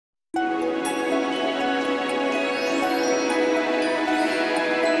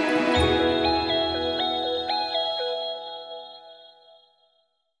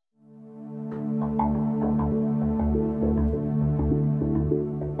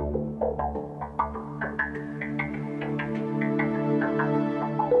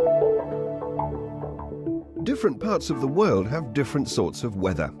Different parts of the world have different sorts of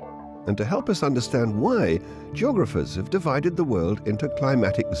weather. And to help us understand why, geographers have divided the world into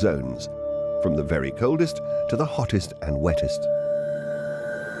climatic zones, from the very coldest to the hottest and wettest.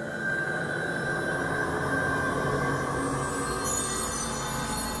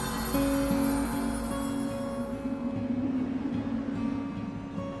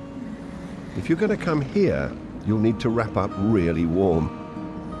 If you're going to come here, you'll need to wrap up really warm.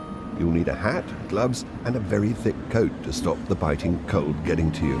 You'll need a hat, gloves, and a very thick coat to stop the biting cold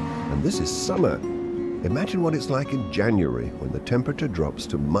getting to you. And this is summer. Imagine what it's like in January when the temperature drops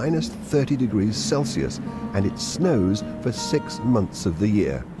to minus 30 degrees Celsius and it snows for 6 months of the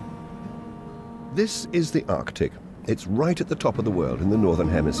year. This is the Arctic. It's right at the top of the world in the northern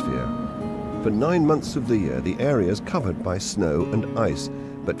hemisphere. For 9 months of the year, the area is covered by snow and ice.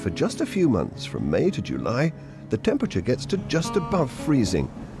 But for just a few months, from May to July, the temperature gets to just above freezing,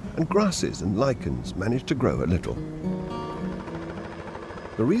 and grasses and lichens manage to grow a little.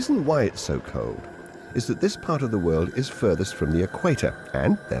 The reason why it's so cold is that this part of the world is furthest from the equator,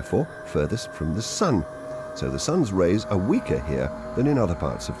 and therefore furthest from the sun, so the sun's rays are weaker here than in other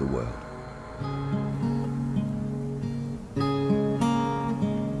parts of the world.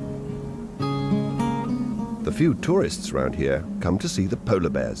 The few tourists around here come to see the polar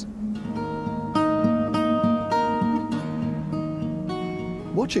bears.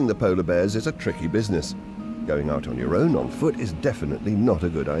 Watching the polar bears is a tricky business. Going out on your own on foot is definitely not a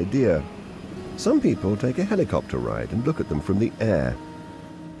good idea. Some people take a helicopter ride and look at them from the air.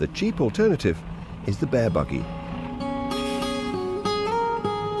 The cheap alternative is the bear buggy.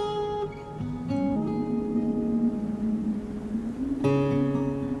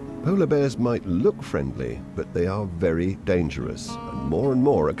 Polar bears might look friendly, but they are very dangerous, and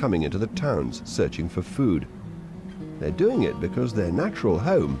more are coming into the towns searching for food. They're doing it because their natural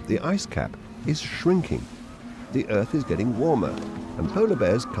home, the ice cap, is shrinking. The Earth is getting warmer, and polar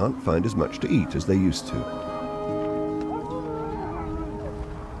bears can't find as much to eat as they used to.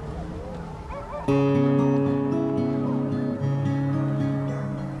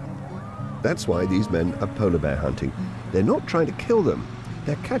 That's why these men are polar bear hunting. They're not trying to kill them.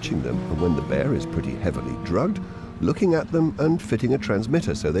 They're catching them, and when the bear is pretty heavily drugged, looking at them and fitting a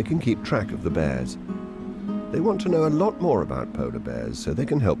transmitter so they can keep track of the bears. They want to know a lot more about polar bears so they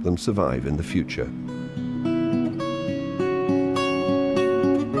can help them survive in the future.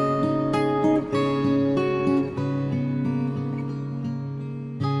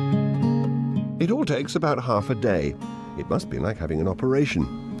 It all takes about half a day. It must be like having an operation.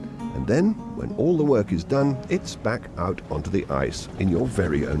 And then, when all the work is done, it's back out onto the ice in your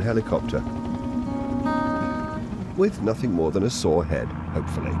very own helicopter. With nothing more than a sore head,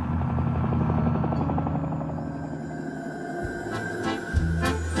 hopefully.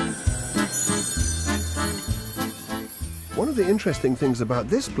 One of the interesting things about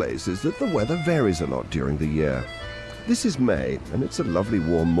this place is that the weather varies a lot during the year. This is May, and it's a lovely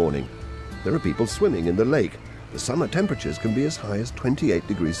warm morning. There are people swimming in the lake. The summer temperatures can be as high as 28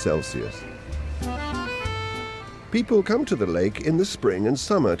 degrees Celsius. People come to the lake in the spring and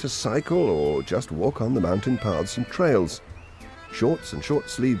summer to cycle or just walk on the mountain paths and trails. Shorts and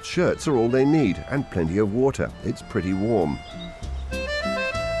short-sleeved shirts are all they need, and plenty of water. It's pretty warm.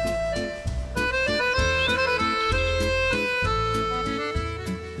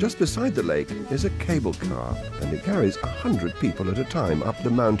 Just beside the lake is a cable car, and it carries 100 people at a time up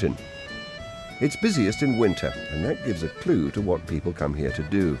the mountain. It's busiest in winter, and that gives a clue to what people come here to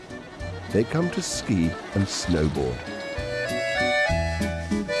do. They come to ski and snowboard.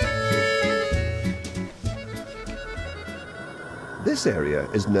 This area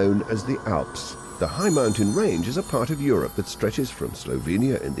is known as the Alps. The high mountain range is a part of Europe that stretches from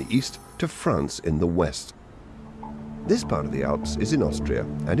Slovenia in the east to France in the west. This part of the Alps is in Austria,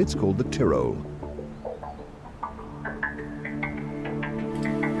 and it's called the Tyrol.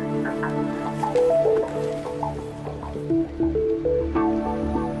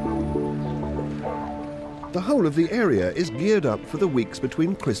 The whole of the area is geared up for the weeks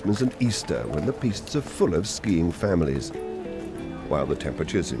between Christmas and Easter, when the pistes are full of skiing families. While the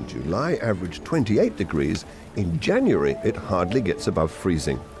temperatures in July average 28 degrees, in January it hardly gets above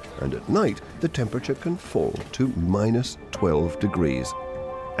freezing, and at night the temperature can fall to minus 12 degrees.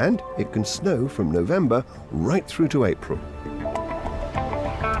 And it can snow from November right through to April.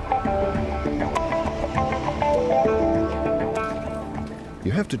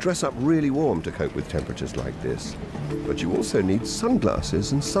 You have to dress up really warm to cope with temperatures like this. But you also need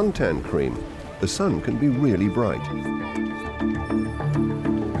sunglasses and suntan cream. The sun can be really bright.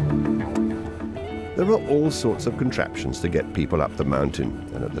 There are all sorts of contraptions to get people up the mountain,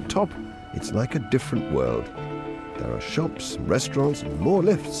 and at the top, it's like a different world. There are shops, restaurants, and more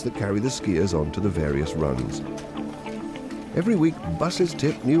lifts that carry the skiers onto the various runs. Every week, buses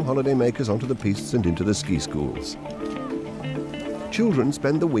tip new holidaymakers onto the pistes and into the ski schools. Children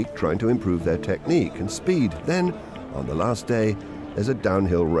spend the week trying to improve their technique and speed. Then, on the last day, there's a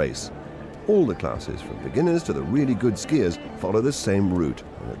downhill race. All the classes, from beginners to the really good skiers, follow the same route.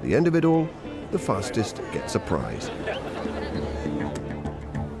 And at the end of it all, the fastest gets a prize.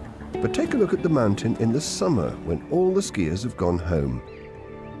 But take a look at the mountain in the summer when all the skiers have gone home.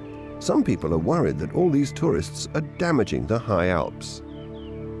 Some people are worried that all these tourists are damaging the high Alps.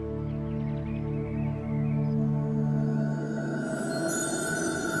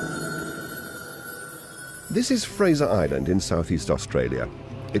 This is Fraser Island in southeast Australia.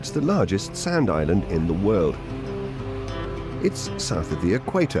 It's the largest sand island in the world. It's south of the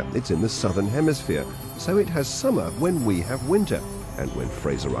equator. It's in the southern hemisphere, so it has summer when we have winter. And when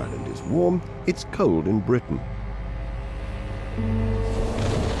Fraser Island is warm, it's cold in Britain. In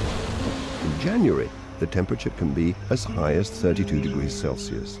January, the temperature can be as high as 32 degrees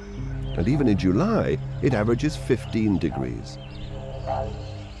Celsius. And even in July, it averages 15 degrees.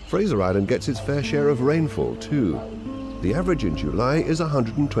 Fraser Island gets its fair share of rainfall too. The average in July is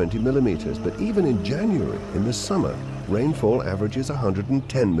 120 millimeters, but even in January, in the summer, rainfall averages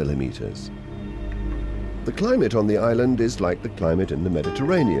 110 millimeters. The climate on the island is like the climate in the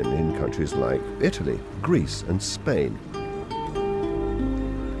Mediterranean in countries like Italy, Greece and Spain.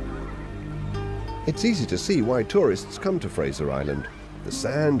 It's easy to see why tourists come to Fraser Island. The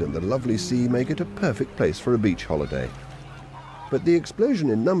sand and the lovely sea make it a perfect place for a beach holiday. But the explosion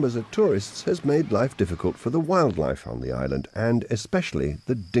in numbers of tourists has made life difficult for the wildlife on the island, and especially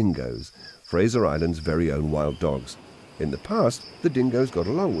the dingoes, Fraser Island's very own wild dogs. In the past, the dingoes got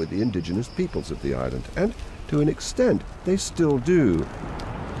along with the indigenous peoples of the island, and to an extent, they still do.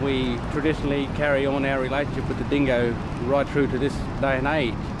 We traditionally carry on our relationship with the dingo right through to this day and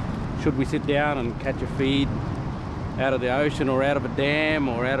age. Should we sit down and catch a feed out of the ocean or out of a dam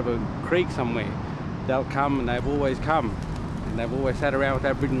or out of a creek somewhere, they'll come, and they've always come. And they've always sat around with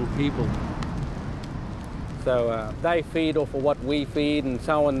Aboriginal people. So they feed off of what we feed, and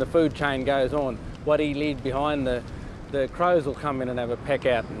so on. The food chain goes on. What he leaves behind, the crows will come in and have a peck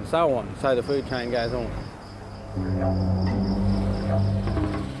out, and so on. So the food chain goes on.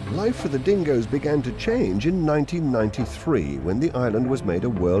 Life for the dingoes began to change in 1993 when the island was made a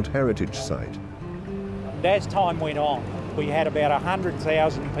World Heritage Site. As time went on, we had about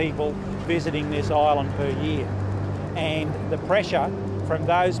 100,000 people visiting this island per year. And the pressure from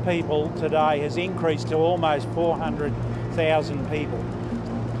those people today has increased to almost 400,000 people.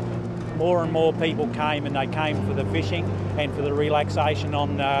 More and more people came, and they came for the fishing and for the relaxation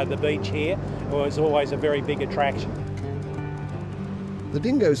on the beach here. It was always a very big attraction. The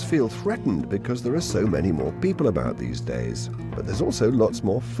dingoes feel threatened because there are so many more people about these days. But there's also lots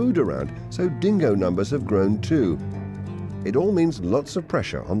more food around, so dingo numbers have grown too. It all means lots of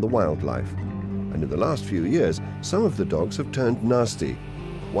pressure on the wildlife. And in the last few years, some of the dogs have turned nasty.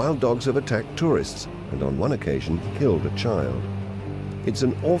 Wild dogs have attacked tourists, and on one occasion killed a child. It's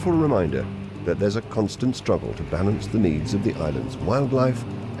an awful reminder that there's a constant struggle to balance the needs of the island's wildlife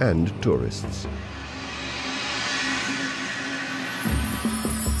and tourists.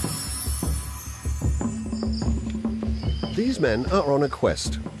 These men are on a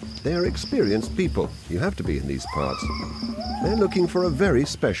quest. They're experienced people. You have to be in these parts. They're looking for a very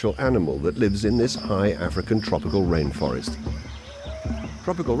special animal that lives in this high African tropical rainforest.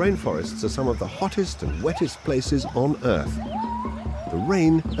 Tropical rainforests are some of the hottest and wettest places on Earth. The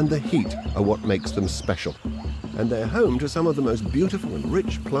rain and the heat are what makes them special, and they're home to some of the most beautiful and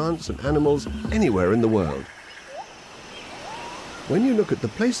rich plants and animals anywhere in the world. When you look at the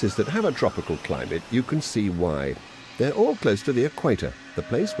places that have a tropical climate, you can see why. They're all close to the equator, the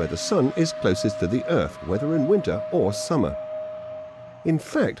place where the sun is closest to the Earth, whether in winter or summer. In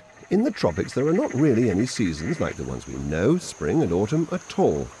fact, in the tropics there are not really any seasons like the ones we know, spring and autumn, at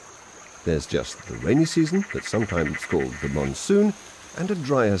all. There's just the rainy season, that's sometimes called the monsoon, and a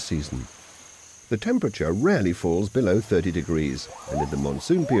drier season. The temperature rarely falls below 30 degrees, and in the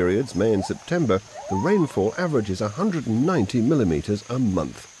monsoon periods, May and September, the rainfall averages 190 millimeters a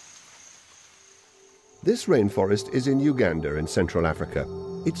month. This rainforest is in Uganda in Central Africa.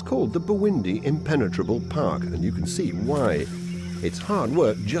 It's called the Bwindi Impenetrable Park, and you can see why. It's hard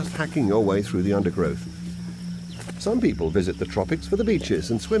work just hacking your way through the undergrowth. Some people visit the tropics for the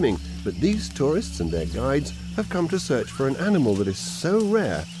beaches and swimming, but these tourists and their guides have come to search for an animal that is so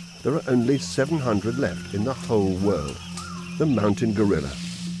rare there are only 700 left in the whole world, the mountain gorilla.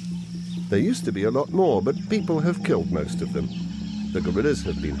 There used to be a lot more, but people have killed most of them. The gorillas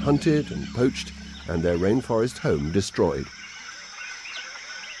have been hunted and poached, and their rainforest home destroyed.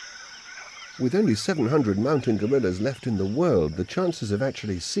 With only 700 mountain gorillas left in the world, the chances of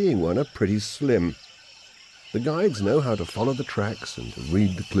actually seeing one are pretty slim. The guides know how to follow the tracks and to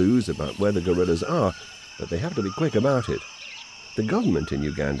read the clues about where the gorillas are, but they have to be quick about it. The government in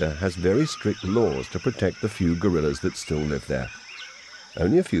Uganda has very strict laws to protect the few gorillas that still live there.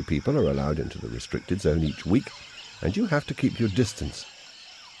 Only a few people are allowed into the restricted zone each week, and you have to keep your distance.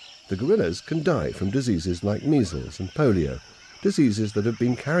 The gorillas can die from diseases like measles and polio, diseases that have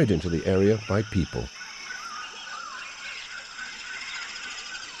been carried into the area by people.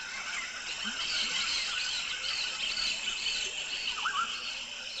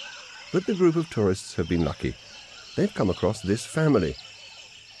 But the group of tourists have been lucky. They've come across this family.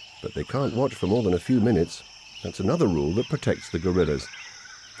 But they can't watch for more than a few minutes. That's another rule that protects the gorillas.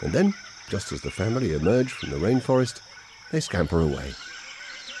 And then, just as the family emerge from the rainforest, they scamper away.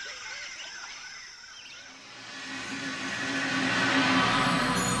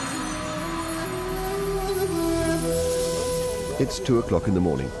 It's 2 o'clock in the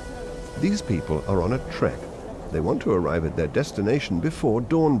morning. These people are on a trek. They want to arrive at their destination before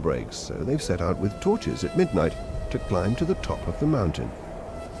dawn breaks, so they've set out with torches at midnight to climb to the top of the mountain.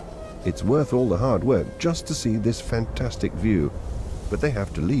 It's worth all the hard work just to see this fantastic view, but they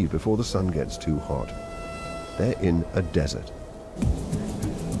have to leave before the sun gets too hot. They're in a desert.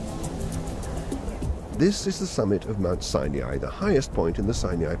 This is the summit of Mount Sinai, the highest point in the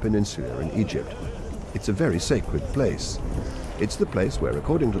Sinai Peninsula in Egypt. It's a very sacred place. It's the place where,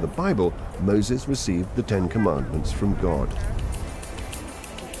 according to the Bible, Moses received the 10 Commandments from God.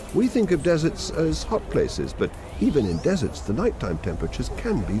 We think of deserts as hot places, but even in deserts, the nighttime temperatures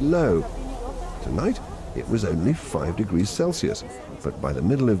can be low. Tonight, it was only 5 degrees Celsius, but by the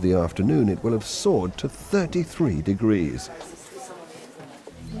middle of the afternoon, it will have soared to 33 degrees.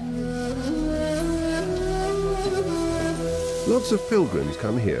 Lots of pilgrims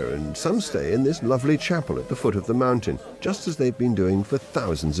come here, and some stay in this lovely chapel at the foot of the mountain, just as they've been doing for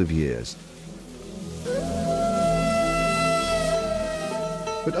thousands of years.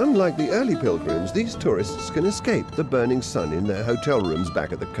 But unlike the early pilgrims, these tourists can escape the burning sun in their hotel rooms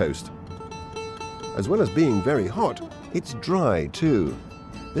back at the coast. As well as being very hot, it's dry too.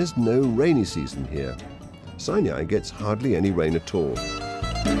 There's no rainy season here. Sinai gets hardly any rain at all.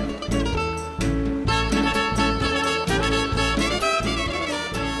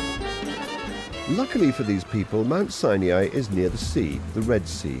 Luckily for these people, Mount Sinai is near the sea, the Red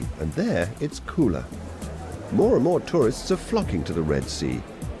Sea, and there it's cooler. More and more tourists are flocking to the Red Sea.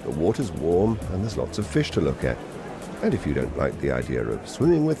 The water's warm and there's lots of fish to look at. And if you don't like the idea of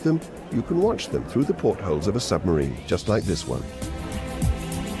swimming with them, you can watch them through the portholes of a submarine, just like this one.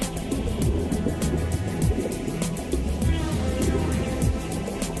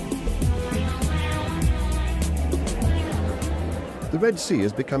 The Red Sea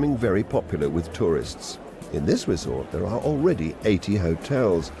is becoming very popular with tourists. In this resort, there are already 80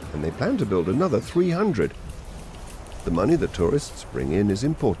 hotels, and they plan to build another 300. The money the tourists bring in is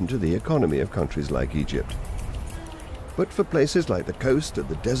important to the economy of countries like Egypt. But for places like the coast and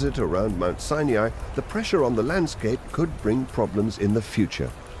the desert around Mount Sinai, the pressure on the landscape could bring problems in the future.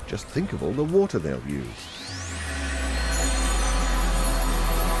 Just think of all the water they'll use.